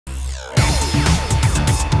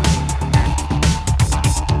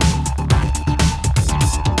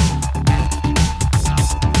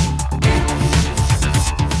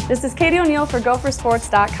This is Katie O'Neill for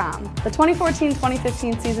GopherSports.com. The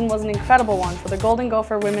 2014-2015 season was an incredible one for the Golden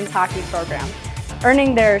Gopher women's hockey program,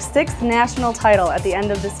 earning their 6th national title at the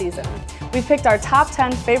end of the season. We've picked our top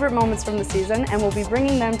 10 favorite moments from the season and we'll be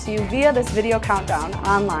bringing them to you via this video countdown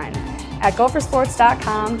online at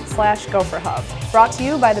GopherSports.com/GopherHub, brought to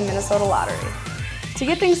you by the Minnesota Lottery. To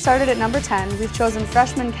get things started at number 10, we've chosen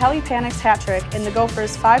freshman Kelly Pannek's hat trick in the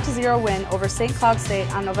Gophers' 5-0 win over St. Cloud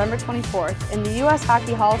State on November 24th in the U.S.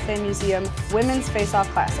 Hockey Hall of Fame Museum Women's Face-Off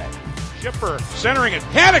Classic. Schipper centering it.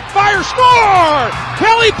 Pannek fires, score!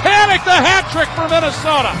 Kelly Pannek, the hat trick for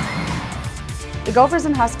Minnesota. The Gophers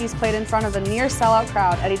and Huskies played in front of a near-sellout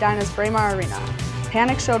crowd at Edina's Braemar Arena.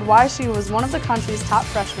 Pannek showed why she was one of the country's top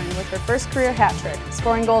freshmen with her first career hat trick,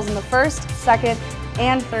 scoring goals in the first, second,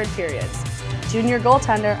 and third periods. Junior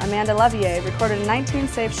goaltender Amanda Levielle recorded a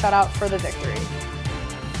 19-save shutout for the victory.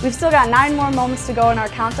 We've still got 9 more moments to go in our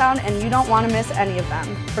countdown, and you don't want to miss any of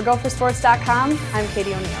them. For GopherSports.com, I'm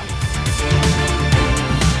Katie O'Neill.